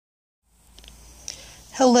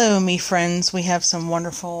Hello, me friends. We have some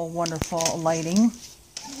wonderful, wonderful lighting.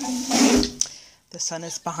 The sun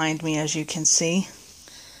is behind me, as you can see.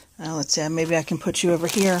 Let's see, maybe I can put you over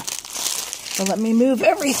here. So let me move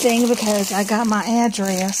everything because I got my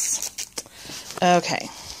address. Okay.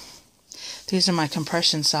 These are my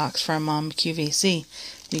compression socks from QVC.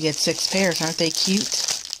 You get 6 pairs. Aren't they cute?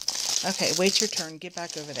 Okay, wait your turn. Get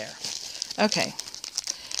back over there. Okay.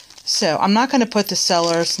 So, I'm not going to put the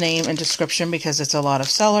seller's name and description because it's a lot of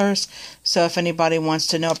sellers. So, if anybody wants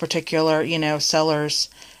to know a particular, seller's,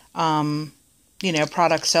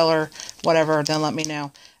 product seller, whatever, then let me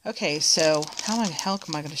know. Okay, so how the hell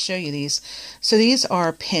am I going to show you these? So, these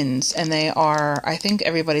are pins, and they are, I think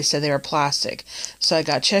everybody said they were plastic. So, I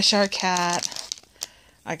got Cheshire Cat.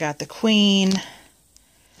 I got the Queen.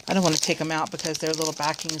 I don't want to take them out because their little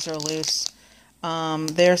backings are loose.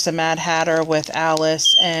 There's the Mad Hatter with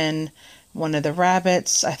Alice and one of the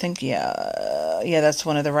rabbits. I think, yeah, that's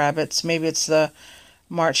one of the rabbits. Maybe it's the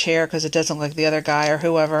March Hare because it doesn't look like the other guy or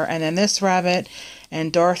whoever. And then this rabbit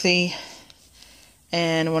and Dorothy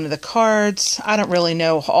and one of the cards. I don't really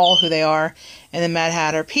know all who they are. And the Mad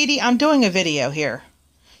Hatter. Petey, I'm doing a video here.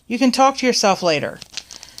 You can talk to yourself later.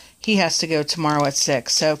 He has to go tomorrow at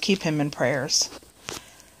 6, so keep him in prayers.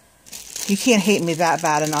 You can't hate me that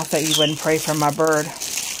bad enough that you wouldn't pray for my bird.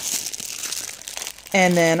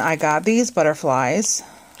 And then I got these butterflies,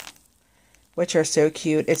 which are so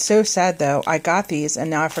cute. It's so sad, though. I got these, and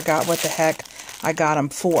now I forgot what the heck I got them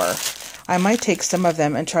for. I might take some of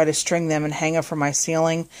them and try to string them and hang them from my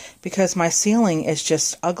ceiling, because my ceiling is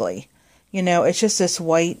just ugly. It's just this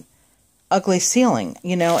white, ugly ceiling.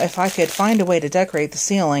 If I could find a way to decorate the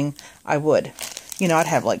ceiling, I would. I'd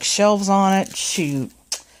have, like, shelves on it. Shoot.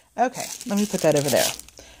 Okay, let me put that over there.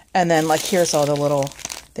 And then, here's all the little,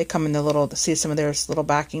 they come in the little, see some of their little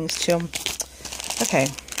backings, too. Okay.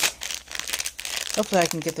 Hopefully I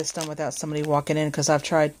can get this done without somebody walking in, because I've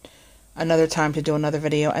tried another time to do another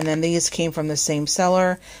video. And then these came from the same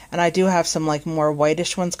seller. And I do have some, more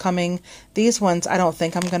whitish ones coming. These ones, I don't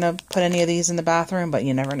think I'm going to put any of these in the bathroom, but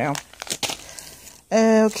you never know.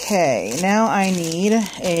 Okay, now I need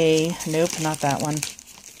nope, not that one.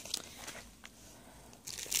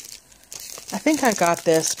 I think I got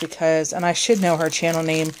this because, and I should know her channel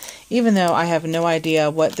name, even though I have no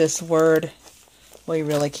idea what this word, well, you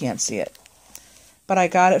really can't see it. But I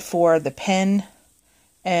got it for the pen,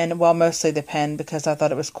 and, well, mostly the pen, because I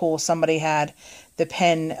thought it was cool. Somebody had the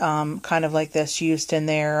pen kind of like this used in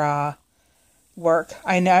their work.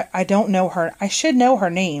 I don't know her. I should know her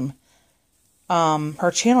name,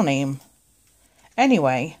 her channel name.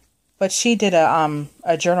 Anyway, but she did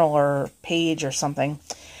a journal or page or something.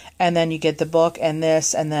 And then you get the book and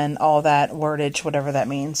this, and then all that wordage, whatever that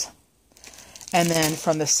means. And then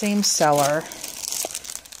from the same seller,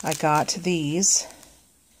 I got these.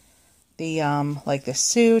 The, the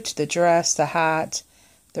suit, the dress, the hat,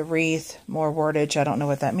 the wreath, more wordage. I don't know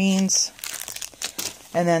what that means.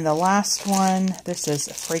 And then the last one, this is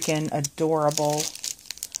freaking adorable.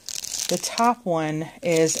 The top one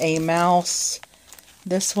is a mouse.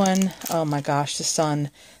 This one, oh my gosh, the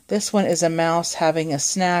sun. This one is a mouse having a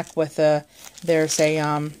snack with there's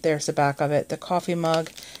the back of it, the coffee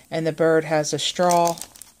mug, and the bird has a straw,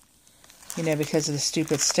 because of the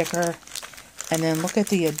stupid sticker. And then look at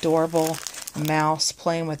the adorable mouse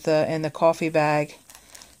playing with in the coffee bag,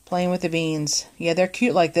 playing with the beans. Yeah, they're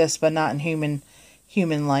cute like this, but not in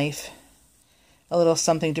human life. A little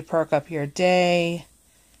something to perk up your day.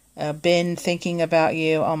 Been thinking about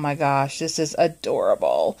you. Oh my gosh, this is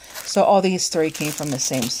adorable. So all these 3 came from the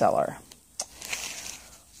same seller.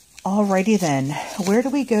 Alrighty then, where do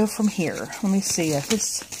we go from here? Let me see if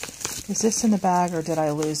is this in the bag or did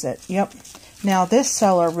I lose it? Yep. Now this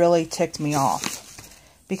seller really ticked me off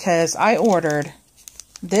because I ordered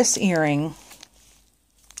this earring.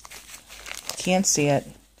 Can't see it.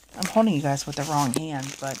 I'm holding you guys with the wrong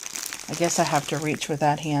hand, but I guess I have to reach with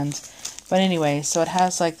that hand. But anyway, so it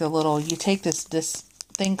has the little, you take this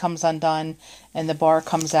thing comes undone and the bar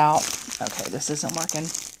comes out. Okay, this isn't working.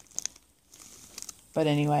 But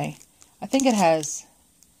anyway, I think it has,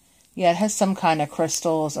 it has some kind of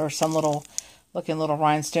crystals or some little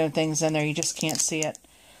rhinestone things in there. You just can't see it.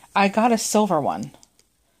 I got a silver one.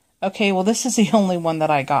 Okay, well this is the only one that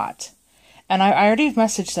I got. And I already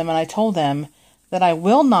messaged them and I told them that I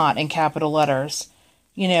will not, in capital letters,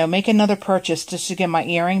 make another purchase just to get my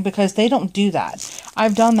earring, because they don't do that.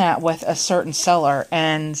 I've done that with a certain seller,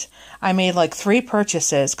 and I made 3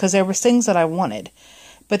 purchases because there was things that I wanted.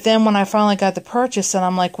 But then when I finally got the purchase, and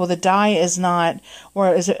I'm like, well, the die is not,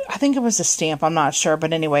 or is it, I think it was a stamp, I'm not sure.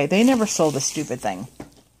 But anyway, they never sold the stupid thing.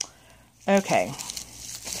 Okay.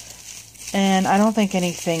 And I don't think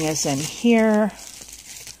anything is in here.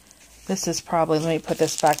 This is probably, let me put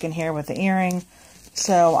this back in here with the earring.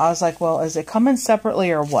 So I was like, well, is it coming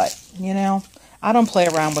separately or what? You know, I don't play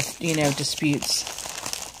around with, you know,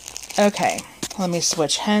 disputes. Okay, let me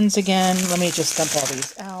switch hens again. Let me just dump all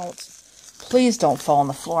these out. Please don't fall on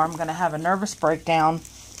the floor. I'm going to have a nervous breakdown.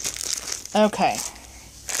 Okay.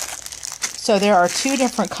 So there are two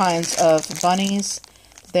different kinds of bunnies.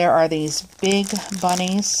 There are these big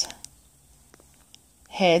bunnies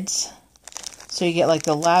heads. So you get like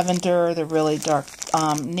the lavender, the really dark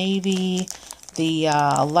navy, the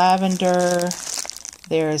lavender.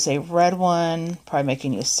 There's a red one, probably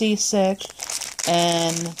making you seasick.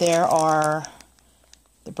 And there are,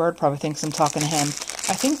 the bird probably thinks I'm talking to him.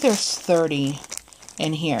 I think there's 30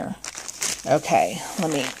 in here. Okay,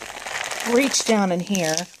 let me reach down in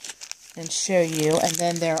here and show you. And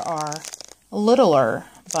then there are littler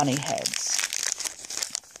bunny heads.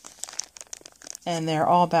 And they're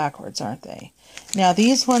all backwards, aren't they? Now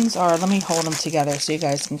these ones are, let me hold them together so you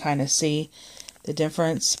guys can kind of see the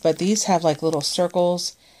difference. But these have like little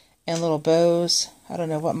circles and little bows. I don't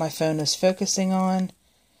know what my phone is focusing on.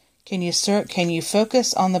 Can you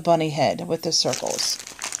focus on the bunny head with the circles?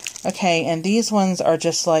 Okay, and these ones are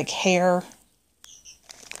just like hair.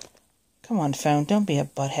 Come on, phone, don't be a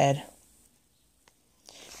butthead.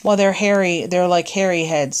 Well, they're hairy. They're like hairy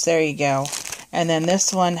heads. There you go. And then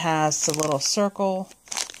this one has the little circle.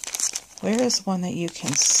 Where is one that you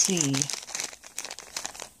can see?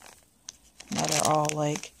 Now they're all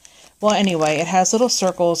like... Well, anyway, it has little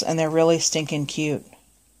circles and they're really stinking cute.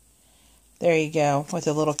 There you go, with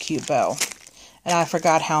a little cute bow. And I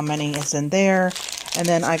forgot how many is in there. And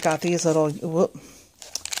then I got these little... Whoop.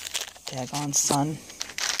 Daggone son.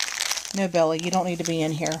 No, Billy, you don't need to be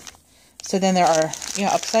in here. So then there are...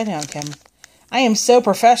 Yeah, upside down, Kim. I am so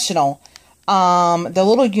professional. The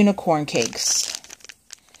little unicorn cakes.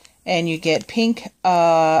 And you get pink,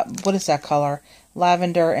 what is that color?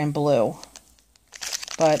 Lavender and blue.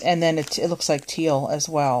 But, and then it looks like teal as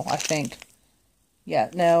well, I think.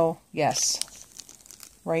 Yeah, no, yes.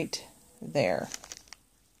 Right there.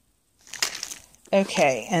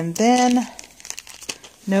 Okay, and then,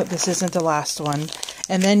 nope, this isn't the last one.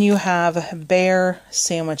 And then you have bear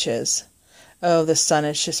sandwiches. Oh, the sun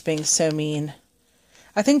is just being so mean.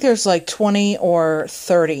 I think there's like 20 or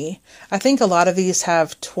 30. I think a lot of these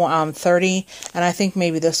have 30, and I think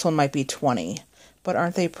maybe this one might be 20. But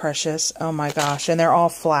aren't they precious? Oh my gosh, and they're all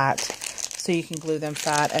flat, so you can glue them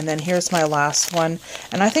flat. And then here's my last one,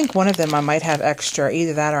 and I think one of them I might have extra,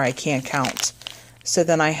 either that or I can't count. So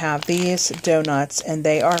then I have these donuts, and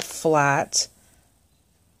they are flat,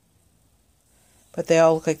 but they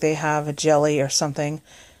all look like they have a jelly or something.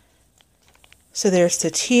 So there's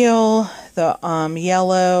the teal, the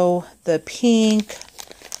yellow, the pink.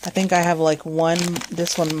 I think I have like one,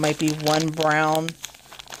 this one might be one brown,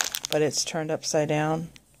 but it's turned upside down.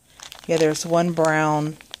 Yeah, there's one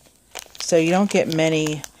brown. So you don't get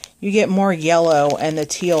many. You get more yellow and the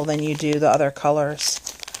teal than you do the other colors.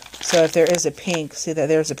 So if there is a pink, see that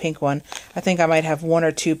there's a pink one. I think I might have one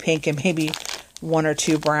or two pink and maybe one or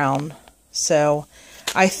two brown. So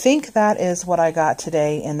I think that is what I got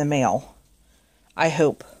today in the mail. I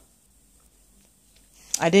hope.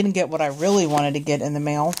 I didn't get what I really wanted to get in the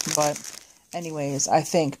mail, but anyways, I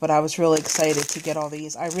think. But I was really excited to get all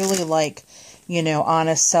these. I really like, you know,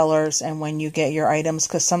 honest sellers and when you get your items,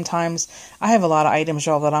 because sometimes I have a lot of items,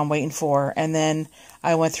 y'all, that I'm waiting for. And then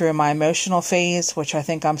I went through my emotional phase, which I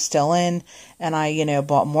think I'm still in, and I, you know,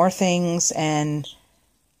 bought more things, and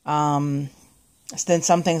then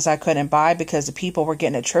some things I couldn't buy because the people were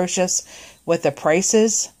getting atrocious with the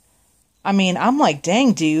prices. I mean, I'm like,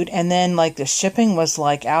 dang, dude. And then, like, the shipping was,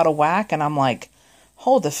 like, out of whack. And I'm like,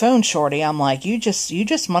 hold the phone, shorty. I'm like, you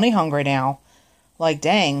just money hungry now. Like,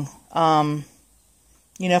 dang. You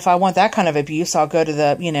know, if I want that kind of abuse, I'll go to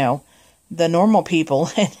the, you know, the normal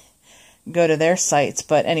people and go to their sites.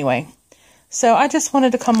 But anyway, so I just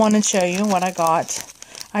wanted to come on and show you what I got.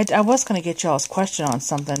 I was going to get y'all's question on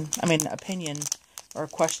something. I mean, opinion or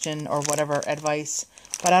question or whatever, advice.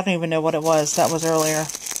 But I don't even know what it was. That was earlier.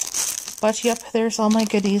 But, yep, there's all my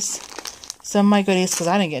goodies. Some of my goodies, because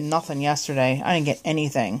I didn't get nothing yesterday. I didn't get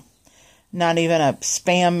anything. Not even a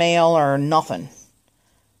spam mail or nothing.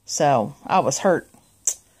 So, I was hurt.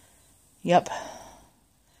 Yep.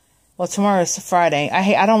 Well, tomorrow's Friday.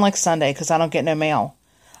 I don't like Sunday because I don't get no mail.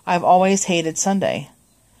 I've always hated Sunday.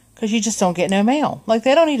 Because you just don't get no mail. Like,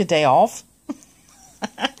 they don't need a day off.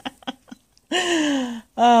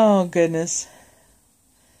 Oh, goodness.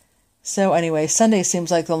 So anyway, Sunday seems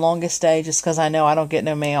like the longest day just because I know I don't get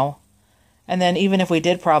no mail. And then even if we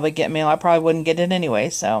did probably get mail, I probably wouldn't get it anyway.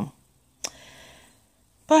 So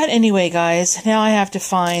But anyway, guys, now I have to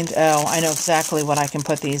find, oh, I know exactly what I can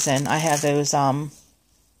put these in. I have those,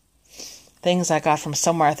 things I got from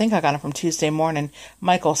somewhere. I think I got them from Tuesday Morning.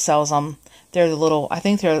 Michael sells them. They're the little, I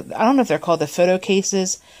don't know if they're called the photo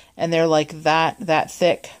cases, and they're like that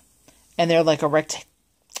thick, and they're like a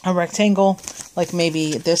rectangle, like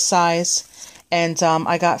maybe this size. And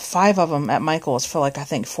I got 5 of them at Michael's for like, I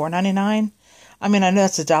think $4.99. I mean, I know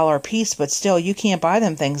that's $1 a piece, but still, you can't buy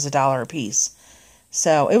them things $1 a piece.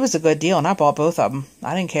 So it was a good deal, and I bought both of them.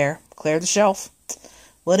 I didn't care. Cleared the shelf.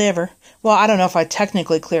 Whatever. Well, I don't know if I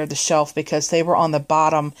technically cleared the shelf because they were on the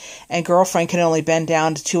bottom, and girlfriend can only bend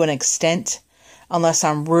down to an extent. Unless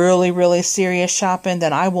I'm really, really serious shopping,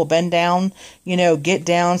 then I will bend down, get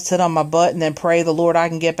down, sit on my butt, and then pray the Lord I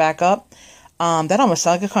can get back up. That almost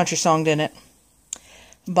sounded like a country song, didn't it?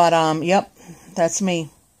 But, yep, that's me.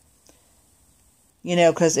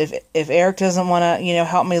 Because if Eric doesn't want to,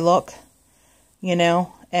 help me look,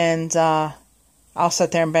 and I'll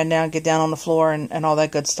sit there and bend down, get down on the floor, and all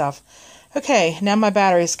that good stuff. Okay, now my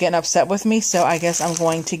battery's getting upset with me, so I guess I'm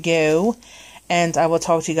going to go, and I will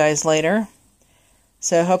talk to you guys later.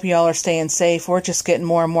 So I hope y'all are staying safe. We're just getting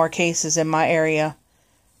more and more cases in my area.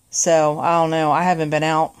 So, I don't know. I haven't been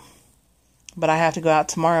out, but I have to go out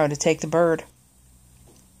tomorrow to take the bird.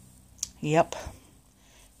 Yep.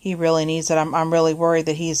 He really needs it. I'm really worried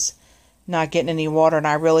that he's not getting any water, and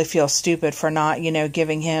I really feel stupid for not,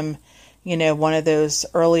 giving him, one of those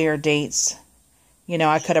earlier dates.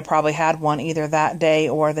 I could have probably had one either that day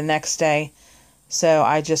or the next day. So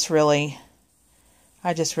I just really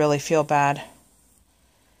feel bad.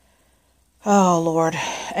 Oh, Lord.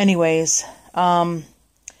 Anyways, so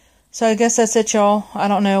I guess that's it, y'all. I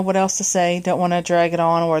don't know what else to say. Don't want to drag it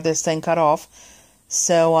on or this thing cut off.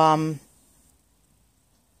 So,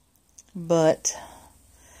 but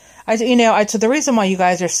so the reason why you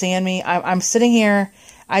guys are seeing me, I'm sitting here.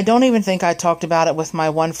 I don't even think I talked about it with my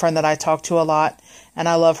one friend that I talk to a lot, and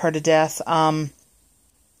I love her to death.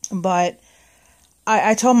 But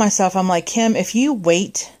I told myself, I'm like, Kim, if you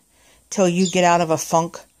wait till you get out of a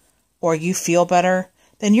funk or you feel better,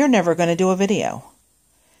 then you're never going to do a video.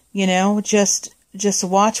 Just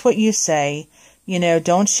watch what you say.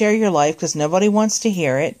 Don't share your life because nobody wants to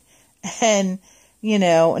hear it. And,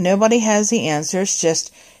 nobody has the answers.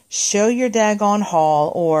 Just show your daggone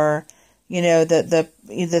haul or,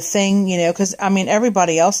 the thing, because,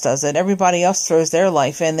 everybody else does it. Everybody else throws their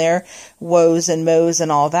life in their woes and moes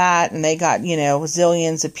and all that. And they got,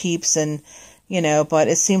 zillions of peeps and, but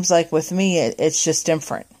it seems like with me, it's just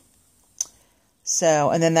different. So,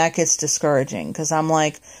 and then that gets discouraging because I'm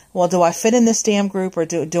like, well, do I fit in this damn group or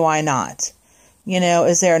do I not?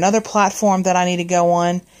 Is there another platform that I need to go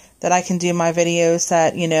on that I can do my videos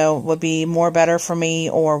that, would be more better for me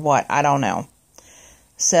or what? I don't know.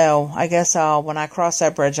 So I guess when I cross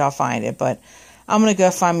that bridge, I'll find it. But I'm going to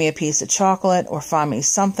go find me a piece of chocolate or find me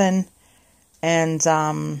something.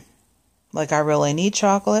 And, like I really need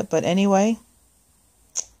chocolate. But anyway,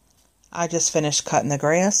 I just finished cutting the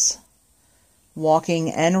grass,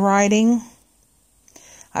 walking and riding.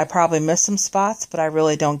 I probably missed some spots, but I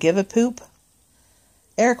really don't give a poop.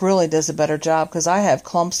 Eric really does a better job because I have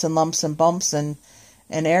clumps and lumps and bumps, and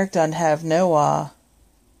Eric doesn't have no,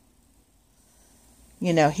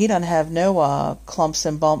 he doesn't have no clumps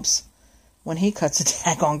and bumps when he cuts a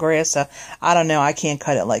daggone grass. So I don't know. I can't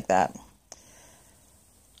cut it like that.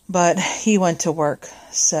 But he went to work,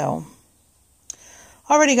 so.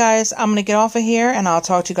 Alrighty, guys. I'm going to get off of here, and I'll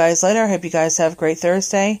talk to you guys later. I hope you guys have a great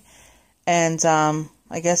Thursday. And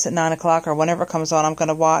I guess at 9 o'clock or whenever it comes on, I'm going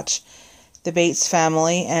to watch The Bates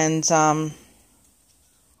Family. And I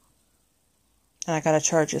got to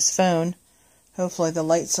charge his phone. Hopefully the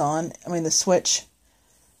light's on. The switch.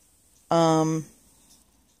 But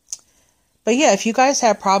yeah, if you guys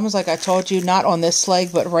have problems, like I told you, not on this leg,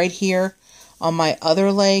 but right here on my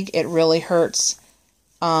other leg, it really hurts.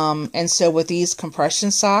 And so with these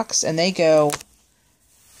compression socks, and they go,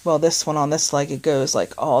 well, this one on this leg, it goes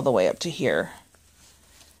like all the way up to here.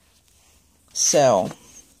 So,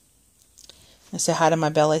 I say hi to my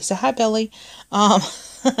belly. Say hi, belly.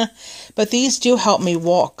 But these do help me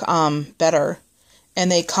walk, better.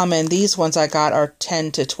 And they come in, these ones I got are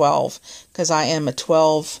 10 to 12, because I am a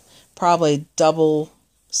 12, probably double,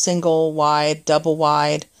 single wide, double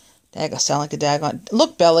wide. Dag, I sound like a daggone.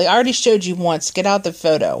 Look, belly, I already showed you once. Get out the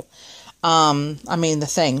photo. The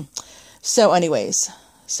thing. So anyways,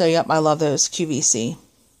 so yep, I love those QVC.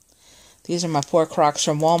 These are my poor Crocs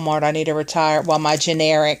from Walmart. I need to retire. Well, my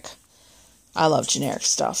generic. I love generic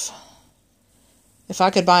stuff. If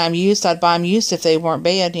I could buy them used, I'd buy them used if they weren't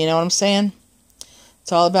bad. You know what I'm saying?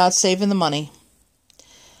 It's all about saving the money.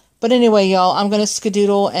 But anyway, y'all, I'm going to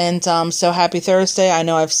skedoodle, and so happy Thursday. I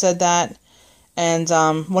know I've said that. And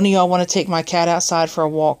one of y'all want to take my cat outside for a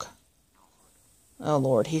walk? Oh,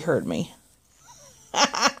 Lord, he heard me.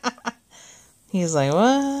 He's like,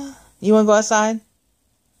 what? You want to go outside?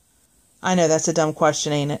 I know, that's a dumb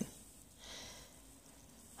question, ain't it?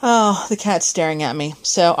 Oh, the cat's staring at me.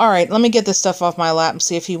 So, all right, let me get this stuff off my lap and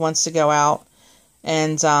see if he wants to go out.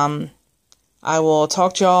 And I will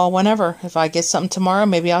talk to y'all whenever. If I get something tomorrow,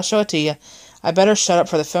 maybe I'll show it to you. I better shut up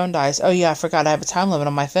for the phone dies. Oh, yeah, I forgot I have a time limit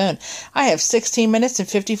on my phone. I have 16 minutes and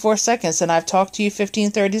 54 seconds, and I've talked to you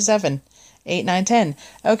 15:37. 8, 9, 10.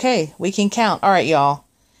 Okay, we can count. All right, y'all.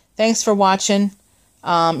 Thanks for watching.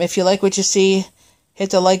 If you like what you see, hit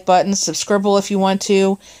the like button, subscribe if you want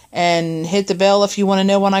to, and hit the bell if you want to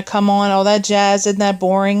know when I come on. All that jazz, isn't that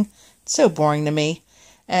boring? It's so boring to me.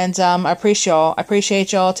 And I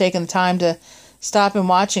appreciate y'all taking the time to stop and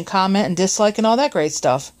watch and comment and dislike and all that great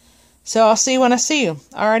stuff. So I'll see you when I see you.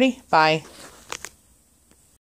 Alrighty, bye.